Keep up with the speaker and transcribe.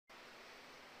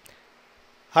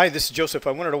Hi, this is Joseph.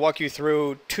 I wanted to walk you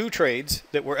through two trades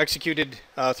that were executed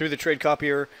through the trade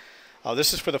copier.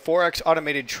 This is for the Forex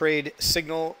automated trade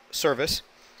signal service.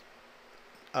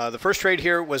 The first trade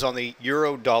here was on the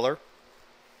euro dollar.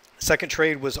 Second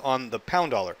trade was on the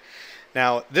pound dollar.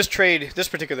 Now, this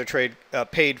particular trade,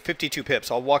 paid 52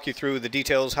 pips. I'll walk you through the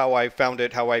details, how I found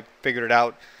it, how I figured it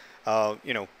out,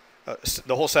 the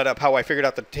whole setup, how I figured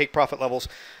out the take profit levels.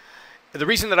 The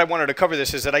reason that I wanted to cover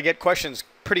this is that I get questions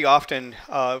pretty often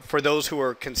for those who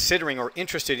are considering or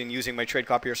interested in using my trade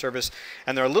copier service,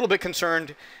 and they're a little bit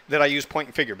concerned that I use point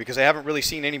and figure because I haven't really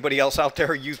seen anybody else out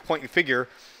there use point and figure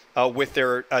with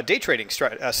their day trading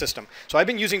system. So I've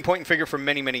been using point and figure for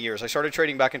many, many years. I started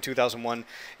trading back in 2001.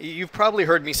 You've probably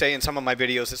heard me say in some of my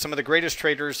videos that some of the greatest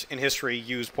traders in history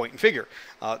use point and figure.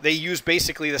 They use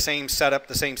basically the same setup,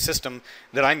 the same system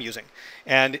that I'm using.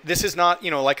 And this is not,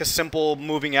 like a simple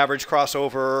moving average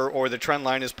crossover or the trend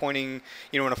line is pointing,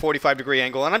 in a 45-degree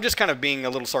angle. And I'm just kind of being a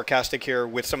little sarcastic here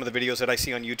with some of the videos that I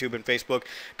see on YouTube and Facebook.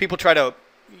 People try to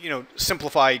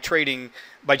simplify trading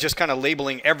by just kind of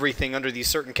labeling everything under these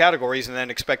certain categories and then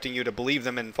expecting you to believe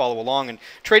them and follow along. And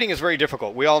trading is very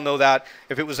difficult. We all know that.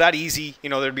 If it was that easy,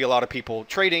 there'd be a lot of people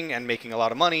trading and making a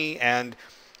lot of money. And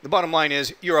the bottom line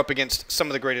is you're up against some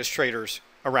of the greatest traders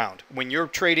around. When you're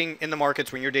trading in the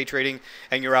markets, when you're day trading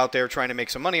and you're out there trying to make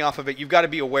some money off of it, you've got to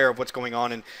be aware of what's going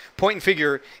on. And point and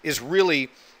figure is really,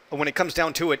 when it comes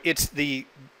down to it, it's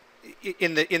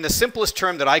in the simplest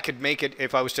term that I could make it,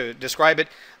 if I was to describe it,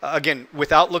 again,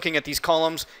 without looking at these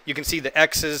columns, you can see the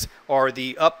X's are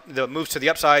the moves to the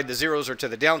upside, the zeros are to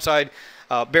the downside,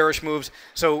 bearish moves.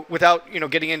 So without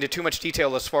getting into too much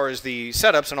detail as far as the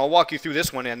setups, and I'll walk you through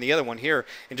this one and the other one here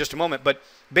in just a moment, but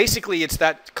basically it's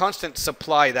that constant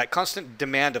supply, that constant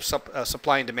demand of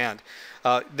supply and demand.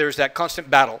 There's that constant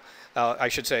battle. I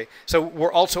should say. So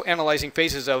we're also analyzing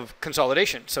phases of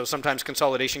consolidation. So sometimes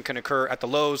consolidation can occur at the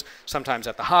lows, sometimes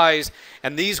at the highs,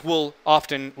 and these will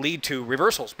often lead to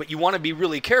reversals. But you want to be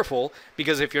really careful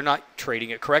because if you're not trading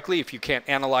it correctly, if you can't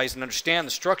analyze and understand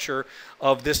the structure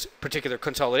of this particular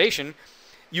consolidation,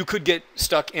 you could get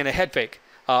stuck in a head fake.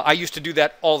 I used to do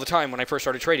that all the time when I first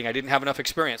started trading. I didn't have enough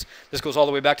experience. This goes all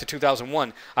the way back to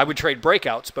 2001. I would trade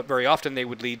breakouts, but very often they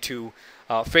would lead to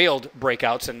failed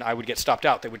breakouts, and I would get stopped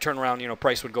out. They would turn around,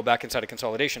 price would go back inside of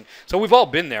consolidation. So we've all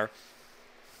been there.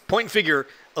 Point and figure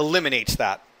eliminates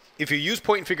that if you use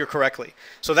point and figure correctly.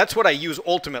 So that's what I use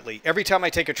ultimately. Every time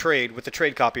I take a trade with the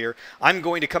trade copier, I'm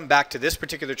going to come back to this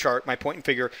particular chart, my point and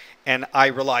figure, and I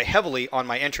rely heavily on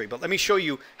my entry. But let me show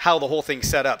you how the whole thing's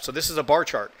set up. So this is a bar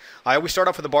chart. I always start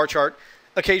off with a bar chart.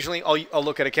 Occasionally, I'll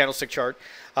look at a candlestick chart,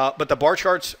 but the bar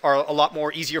charts are a lot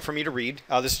more easier for me to read.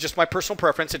 This is just my personal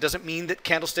preference. It doesn't mean that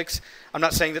candlesticks, I'm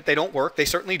not saying that they don't work. They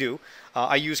certainly do.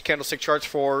 I used candlestick charts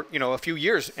for, a few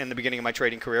years in the beginning of my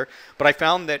trading career, but I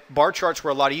found that bar charts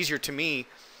were a lot easier to me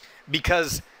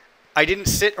because I didn't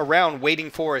sit around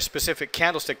waiting for a specific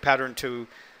candlestick pattern to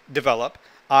develop.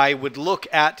 I would look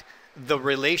at the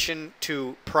relation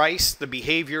to price, the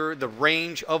behavior, the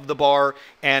range of the bar,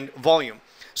 and volume.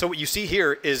 So what you see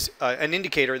here is an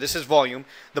indicator. This is volume.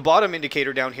 The bottom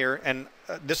indicator down here, and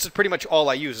this is pretty much all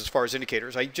I use as far as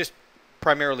indicators. I just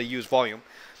primarily use volume.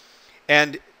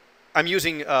 And I'm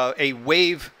using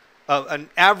an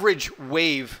average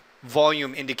wave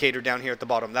volume indicator down here at the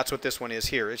bottom. That's what this one is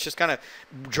here. It's just kind of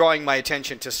drawing my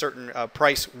attention to certain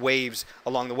price waves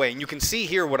along the way. And you can see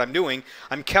here what I'm doing.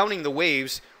 I'm counting the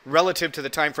waves relative to the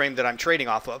time frame that I'm trading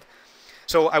off of.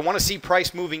 So I want to see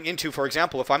price moving into, for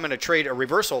example, if I'm going to trade a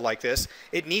reversal like this,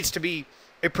 it needs to be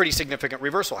a pretty significant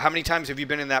reversal. How many times have you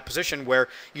been in that position where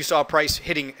you saw price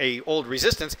hitting a old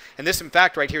resistance? And this, in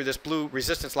fact, right here, this blue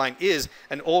resistance line is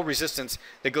an old resistance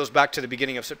that goes back to the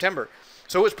beginning of September.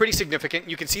 So it was pretty significant.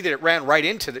 You can see that it ran right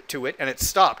into it and it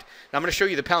stopped. Now I'm going to show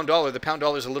you the pound dollar. The pound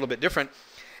dollar is a little bit different,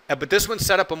 but this one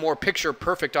set up a more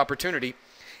picture-perfect opportunity,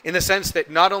 in the sense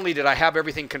that not only did I have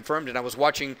everything confirmed and I was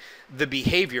watching the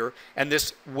behavior and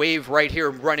this wave right here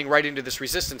running right into this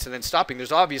resistance and then stopping.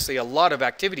 There's obviously a lot of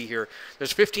activity here.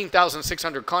 There's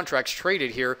 15,600 contracts traded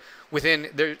here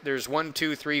within, there's 1,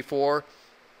 2, 3, 4,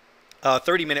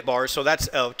 30-minute bars, so that's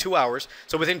 2 hours.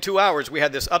 So within 2 hours, we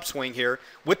had this upswing here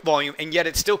with volume, and yet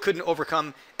it still couldn't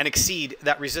overcome and exceed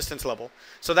that resistance level.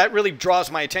 So that really draws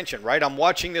my attention, right? I'm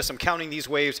watching this, I'm counting these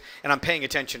waves, and I'm paying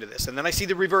attention to this. And then I see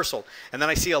the reversal, and then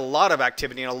I see a lot of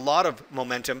activity and a lot of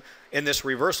momentum in this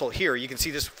reversal here. You can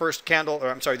see this first candle, or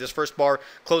I'm sorry, this first bar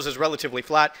closes relatively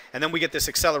flat, and then we get this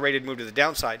accelerated move to the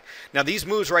downside. Now these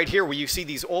moves right here where you see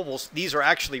these ovals, these are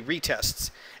actually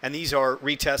retests, and these are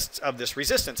retests of this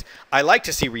resistance. I like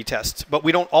to see retests, but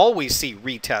we don't always see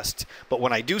retests. But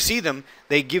when I do see them,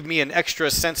 they give me an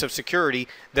extra sense of security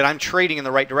that I'm trading in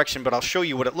the right direction, but I'll show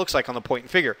you what it looks like on the point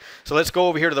and figure. So let's go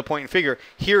over here to the point and figure.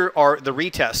 Here are the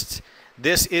retests.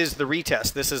 This is the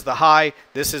retest. This is the high.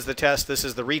 This is the test. This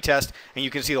is the retest. And you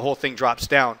can see the whole thing drops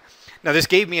down. Now this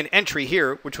gave me an entry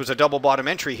here, which was a double bottom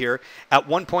entry here at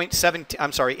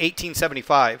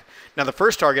 1875. Now the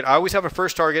first target, I always have a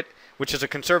first target, which is a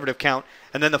conservative count,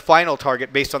 and then the final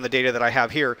target based on the data that I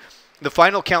have here. The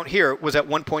final count here was at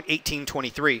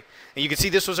 1.1823. And you can see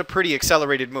this was a pretty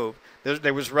accelerated move.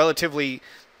 There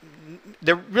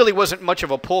really wasn't much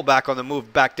of a pullback on the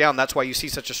move back down. That's why you see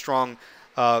such a strong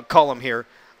column here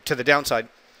to the downside.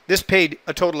 This paid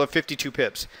a total of 52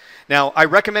 pips. Now, I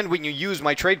recommend when you use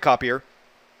my trade copier,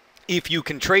 if you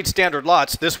can trade standard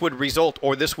lots, this would result,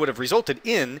 or this would have resulted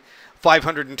in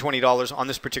 $520 on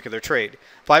this particular trade.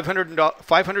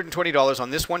 $520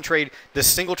 on this one trade, this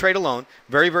single trade alone.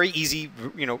 Very, very easy.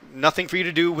 You know, nothing for you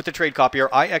to do with the trade copier.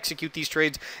 I execute these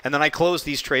trades and then I close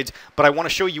these trades. But I want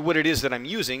to show you what it is that I'm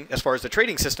using as far as the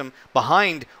trading system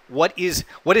behind what is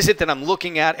it that I'm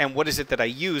looking at and what is it that I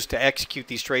use to execute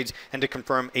these trades and to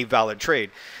confirm a valid trade.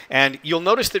 And you'll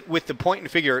notice that with the point and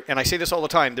figure, and I say this all the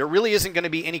time, there really isn't going to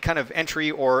be any kind of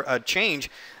entry or a change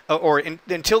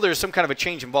until there's some kind of a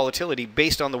change in volatility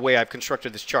based on the way I've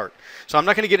constructed this chart. So I'm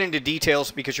not going to get into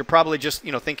details because you're probably just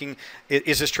thinking,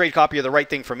 is this trade copier the right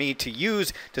thing for me to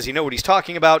use? Does he know what he's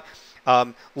talking about?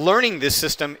 Learning this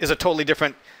system is a totally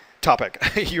different topic.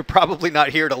 You're probably not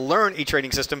here to learn a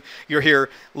trading system. You're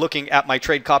here looking at my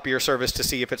trade copier service to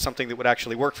see if it's something that would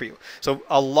actually work for you. So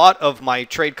a lot of my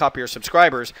trade copier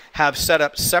subscribers have set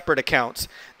up separate accounts.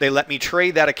 They let me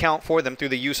trade that account for them through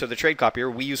the use of the trade copier.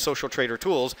 We use Social Trader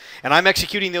tools, and I'm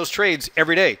executing those trades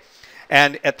every day.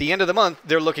 And at the end of the month,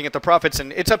 they're looking at the profits,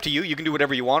 and it's up to you. You can do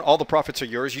whatever you want. All the profits are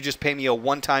yours. You just pay me a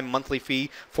one-time monthly fee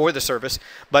for the service.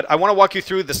 But I want to walk you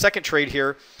through the second trade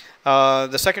here.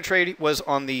 The second trade was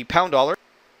on the pound dollar.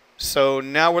 So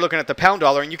now we're looking at the pound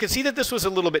dollar, and you can see that this was a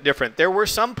little bit different. There were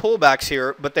some pullbacks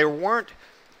here, but they weren't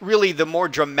really the more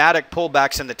dramatic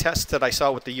pullbacks in the tests that I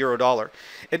saw with the euro dollar.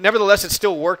 Nevertheless, it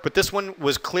still worked, but this one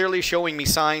was clearly showing me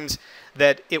signs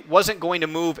that it wasn't going to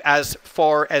move as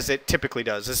far as it typically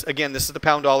does. Again, this is the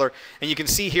pound dollar, and you can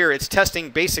see here it's testing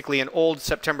basically an old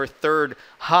September 3rd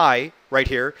high right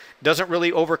here. Doesn't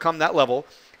really overcome that level,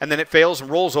 and then it fails and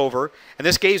rolls over. And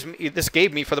this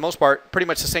gave me, for the most part, pretty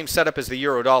much the same setup as the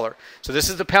euro dollar. So this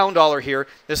is the pound dollar here.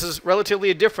 This is relatively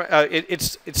a different.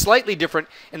 It's slightly different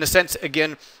in the sense,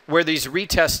 again, where these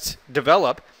retests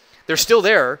develop. They're still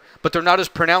there, but they're not as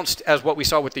pronounced as what we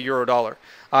saw with the euro dollar.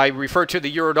 I refer to the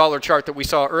euro dollar chart that we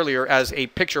saw earlier as a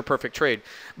picture perfect trade,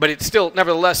 but it still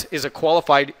nevertheless is a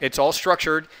qualified, it's all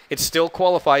structured, it still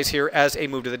qualifies here as a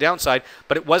move to the downside,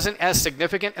 but it wasn't as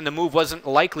significant and the move wasn't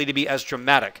likely to be as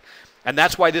dramatic. And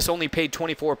that's why this only paid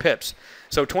 24 pips.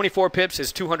 So 24 pips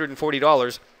is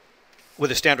 $240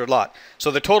 with a standard lot.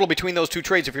 So the total between those two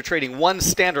trades, if you're trading one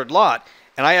standard lot,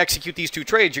 and I execute these two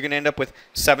trades, you're going to end up with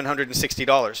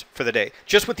 $760 for the day,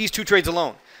 just with these two trades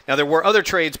alone. Now, there were other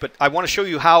trades, but I want to show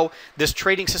you how this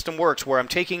trading system works, where I'm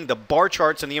taking the bar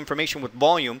charts and the information with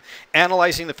volume,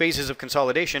 analyzing the phases of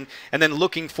consolidation, and then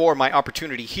looking for my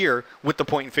opportunity here with the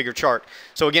point and figure chart.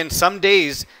 So again, some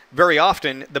days, very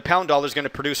often, the pound dollar is going to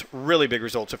produce really big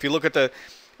results. If you look at the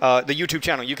YouTube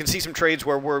channel, you can see some trades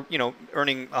where we're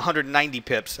earning 190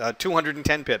 pips,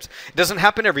 210 pips. It doesn't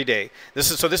happen every day.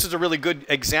 This is a really good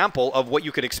example of what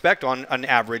you could expect on an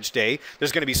average day.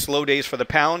 There's going to be slow days for the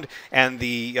pound, and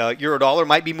the euro dollar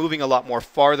might be moving a lot more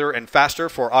farther and faster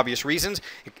for obvious reasons.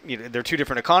 They're two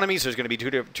different economies. There's going to be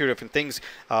two different things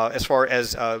as far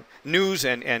as news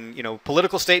and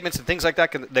political statements and things like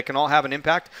that that can all have an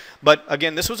impact. But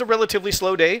again, this was a relatively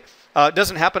slow day. It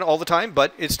doesn't happen all the time,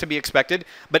 but it's to be expected.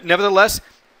 But nevertheless,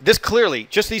 this clearly,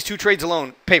 just these two trades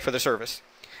alone, pay for the service.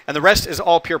 And the rest is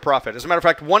all pure profit. As a matter of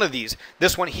fact, one of these,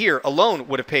 this one here alone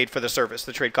would have paid for the service,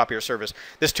 the trade copier service,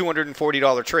 this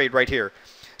 $240 trade right here.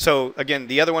 So again,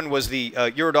 the other one was the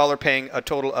euro dollar paying a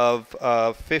total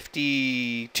of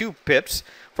 52 pips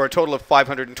for a total of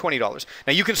 $520.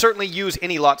 Now you can certainly use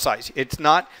any lot size. It's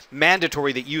not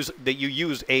mandatory that you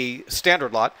use a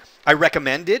standard lot. I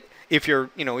recommend it if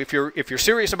you're, if you're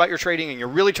serious about your trading and you're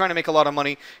really trying to make a lot of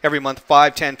money every month,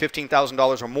 $5, $10,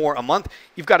 $15,000 or more a month,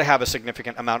 you've got to have a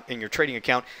significant amount in your trading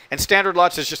account. And standard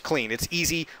lots is just clean. It's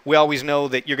easy. We always know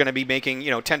that you're going to be making,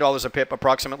 $10 a pip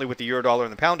approximately with the euro dollar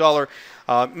and the pound dollar.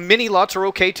 Mini lots are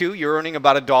okay too. You're earning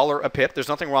about $1 a pip. There's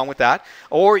nothing wrong with that.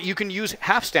 Or you can use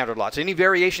half standard lots, any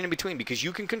variation in between, because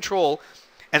you can control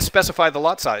and specify the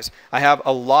lot size. I have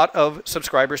a lot of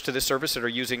subscribers to this service that are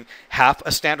using half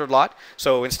a standard lot.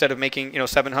 So instead of making,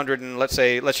 $700 and let's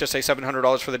just say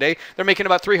 $700 for the day, they're making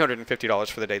about $350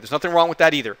 for the day. There's nothing wrong with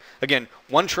that either. Again,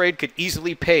 one trade could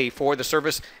easily pay for the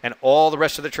service, and all the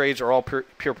rest of the trades are all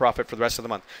pure profit for the rest of the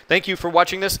month. Thank you for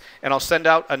watching this, and I'll send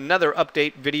out another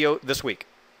update video this week.